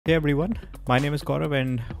Hey everyone, my name is Gaurav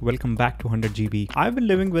and welcome back to 100 GB. I've been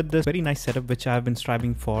living with this very nice setup which I've been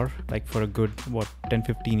striving for for a good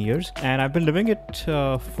 10-15 years, and I've been living it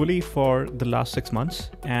fully for the last 6 months,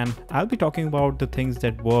 and I'll be talking about the things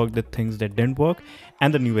that worked, the things that didn't work,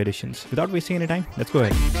 and the new additions. Without wasting any time, let's go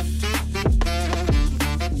ahead.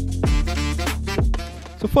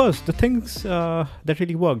 So first, the things that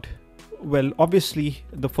really worked. Well, obviously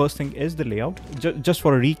the first thing is the layout. Just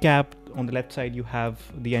for a recap, on the left side you have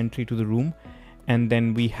the entry to the room, and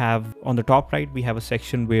then we have on the top right we have a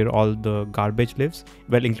section where all the garbage lives,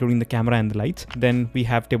 well, including the camera and the lights. Then we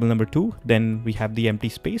have table number 2, then we have the empty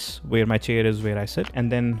space where my chair is, where I sit,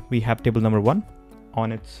 and then we have table number 1.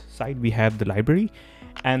 On its side we have the library,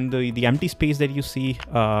 and the empty space that you see,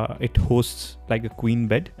 it hosts like a queen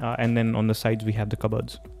bed, and then on the sides we have the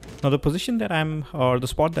cupboards. Now the position that the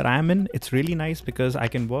spot that I'm in, it's really nice because I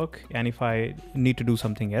can work, and if I need to do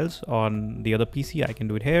something else on the other PC, I can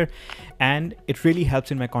do it here, and it really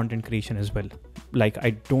helps in my content creation as well. Like,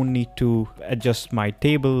 I don't need to adjust my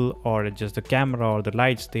table or adjust the camera or the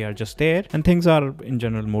lights, they are just there, and things are in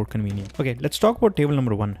general more convenient. Okay, let's talk about table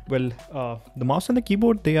number 1. Well, the mouse and the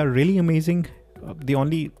keyboard, they are really amazing. The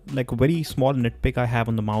only very small nitpick I have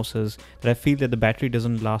on the mouse is that I feel that the battery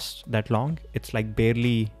doesn't last that long. It's like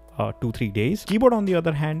barely 2-3 days. Keyboard on the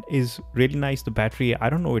other hand is really nice. The battery, I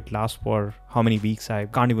don't know, it lasts for how many weeks, I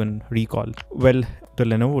can't even recall. Well, the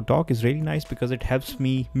Lenovo dock is really nice because it helps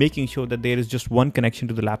me making sure that there is just one connection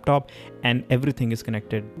to the laptop and everything is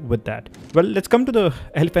connected with that. Well, let's come to the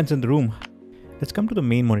elephants in the room. Let's come to the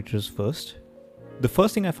main monitors first. The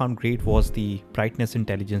first thing I found great was the brightness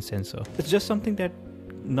intelligence sensor. It's just something that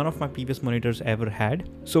none of my previous monitors ever had.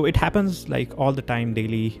 So it happens like all the time,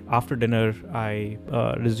 daily. After dinner, I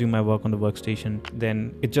resume my work on the workstation.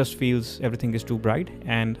 Then it just feels everything is too bright,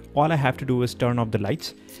 and all I have to do is turn off the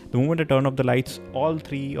lights. The moment I turn off the lights, all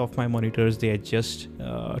 3 of my monitors, they adjust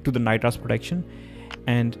to the night rise protection.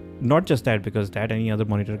 And not just that, because that any other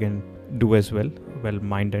monitor can do as well,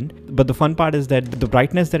 mine didn't. But the fun part is that the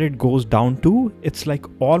brightness that it goes down to, it's like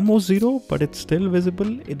almost 0, but it's still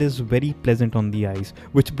visible. It is very pleasant on the eyes,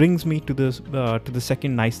 which brings me to this to the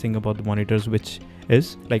second nice thing about the monitors, which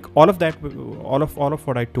is like all of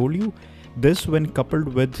what I told you. This, when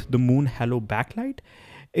coupled with the moon halo backlight,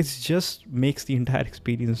 it just makes the entire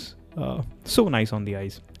experience so nice on the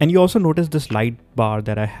eyes. And you also notice this light bar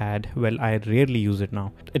that I had. Well, I rarely use it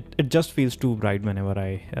now. It just feels too bright whenever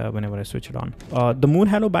I switch it on. The moon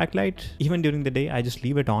halo backlight, even during the day, I just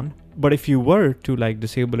leave it on. But if you were to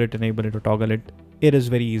disable it, enable it, or toggle it, it is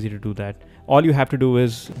very easy to do that. All you have to do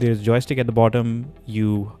is, there's joystick at the bottom.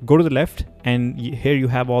 You go to the left, and here you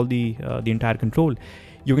have all the entire control.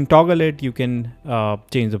 You can toggle it, you can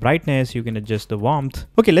change the brightness, you can adjust the warmth.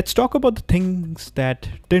 Okay, let's talk about the things that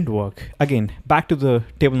didn't work. Again, back to the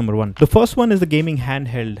table number 1. The first one is the gaming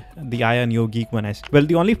handheld, the Aya Neo Geek 1S. Well,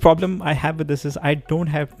 the only problem I have with this is I don't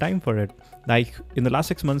have time for it. Like, in the last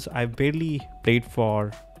 6 months, I've barely played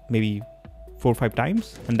for maybe 4 or 5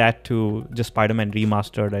 times, and that to just Spider-Man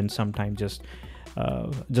Remastered, and sometimes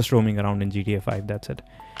just roaming around in GTA 5, that's it.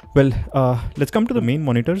 Well, let's come to the main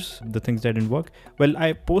monitors, the things that didn't work. Well,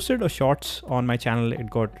 I posted a shorts on my channel, it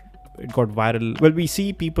got viral. Well, we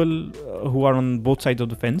see people who are on both sides of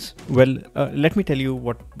the fence. Well, let me tell you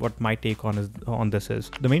what my take on this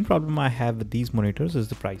is. The main problem I have with these monitors is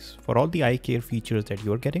the price. For all the eye care features that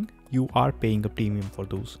you're getting, you are paying a premium for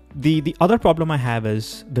those. The other problem I have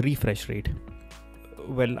is the refresh rate.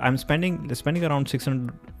 Well, I'm spending around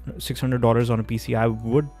 $600 on a PC. I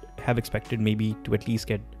would have expected maybe to at least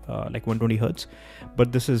get 120 Hz,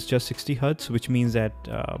 but this is just 60 Hz, which means that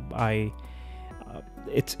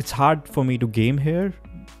it's hard for me to game here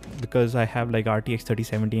because I have RTX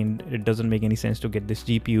 3070, and it doesn't make any sense to get this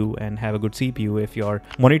GPU and have a good CPU if your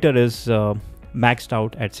monitor is maxed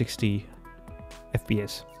out at 60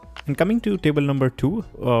 FPS. And coming to table number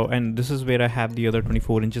 2, and this is where I have the other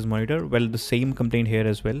 24 inches monitor. Well, the same complaint here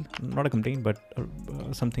as well. Not a complaint, but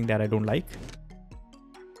something that I don't like.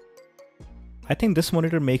 I think this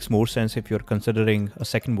monitor makes more sense if you're considering a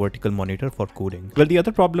second vertical monitor for coding. Well, the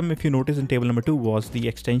other problem, if you notice in table number 2, was the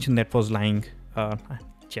extension that was lying.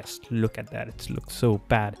 Just look at that, it looks so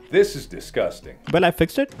bad. This is disgusting. Well, I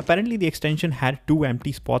fixed it. Apparently the extension had 2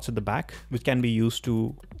 empty spots at the back, which can be used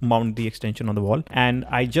to mount the extension on the wall. And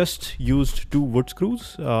I just used 2 wood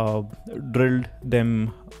screws, drilled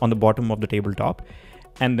them on the bottom of the tabletop,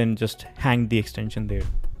 and then just hang the extension there.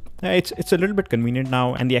 It's a little bit convenient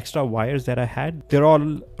now, and the extra wires that I had, they're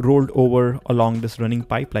all rolled over along this running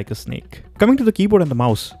pipe like a snake. Coming to the keyboard and the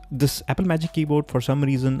mouse, this Apple Magic Keyboard, for some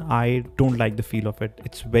reason, I don't like the feel of it.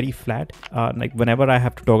 It's very flat. Like whenever I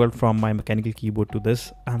have to toggle from my mechanical keyboard to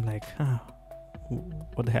this, I'm like,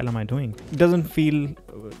 what the hell am I doing? It doesn't feel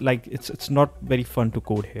like it's not very fun to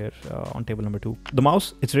code here on table number 2. The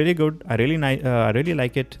mouse, it's really good. I really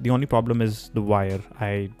like it. The only problem is the wire.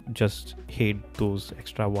 I just hate those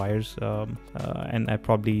extra wires, and I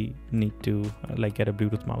probably need to like get a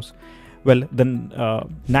Bluetooth mouse. Well, then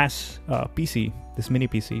NAS PC, this mini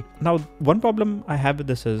PC. Now, one problem I have with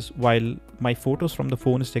this is while my photos from the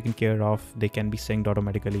phone is taken care of, they can be synced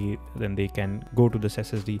automatically, then they can go to this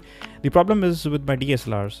SSD. The problem is with my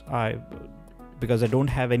DSLRs, because I don't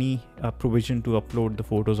have any provision to upload the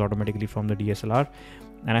photos automatically from the DSLR,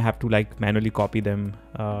 and I have to like manually copy them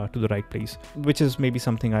to the right place, which is maybe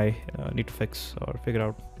something I need to fix or figure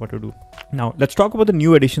out what to do. Now let's talk about the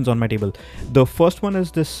new additions on my table. The first one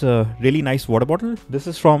is this really nice water bottle. This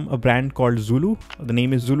is from a brand called Zulu. The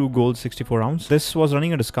name is Zulu Gold 64 ounce. This was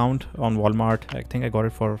running a discount on Walmart. I think I got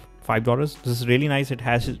it for $5. This is really nice. It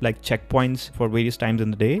has like checkpoints for various times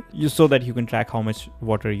in the day, just so that you can track how much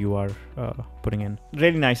water you are putting in.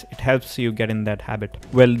 Really nice. It helps you get in that habit.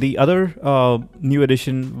 Well, the other new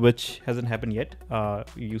addition, which hasn't happened yet,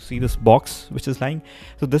 you see this box which is lying.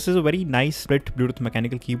 So this is a very nice split Bluetooth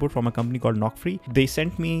mechanical keyboard from a company called Knockfree. They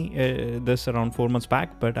sent me this around 4 months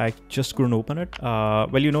back, but I just couldn't open it.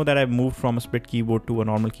 Well, you know that I moved from a split keyboard to a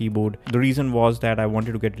normal keyboard. The reason was that I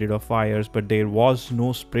wanted to get rid of wires, but there was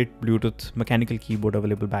no split Bluetooth mechanical keyboard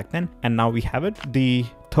available back then, and now we have it. The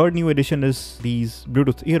third new addition is these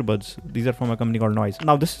Bluetooth earbuds. These are from a company called Noise.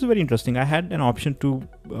 Now this is very interesting. I had an option to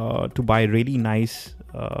buy really nice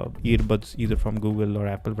earbuds either from Google or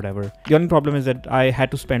Apple, whatever. The only problem is that I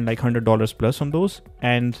had to spend like $100 plus on those,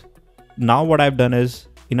 and now what I've done is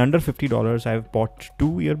in under $50 I've bought 2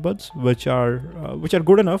 earbuds which are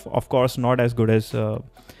good enough. Of course not as good as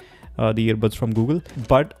the earbuds from Google,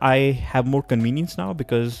 but I have more convenience now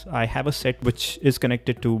because I have a set which is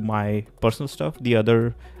connected to my personal stuff. The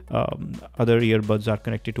other earbuds are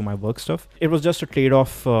connected to my work stuff. It was just a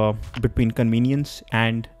trade-off between convenience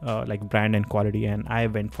and like brand and quality, and I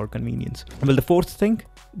went for convenience. Well, the fourth thing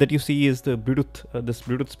that you see is the Bluetooth, this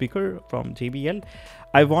Bluetooth speaker from JBL.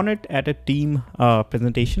 I won it at a team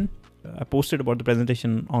presentation. I posted about the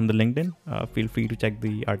presentation on the LinkedIn. Feel free to check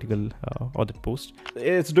the article or the post.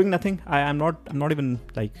 It's doing nothing. I'm not even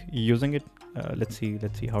like using it. Let's see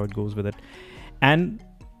how it goes with it. And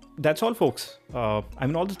that's all, folks. I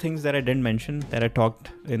mean, all the things that I didn't mention that I talked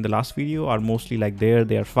in the last video are mostly like there.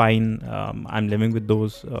 They are fine. I'm living with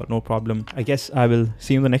those, no problem. I guess I will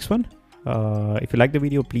see you in the next one. If you like the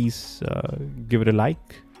video, please give it a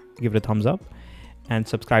like, give it a thumbs up, and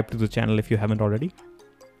subscribe to the channel if you haven't already.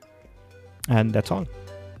 And that's all.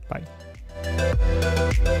 Bye.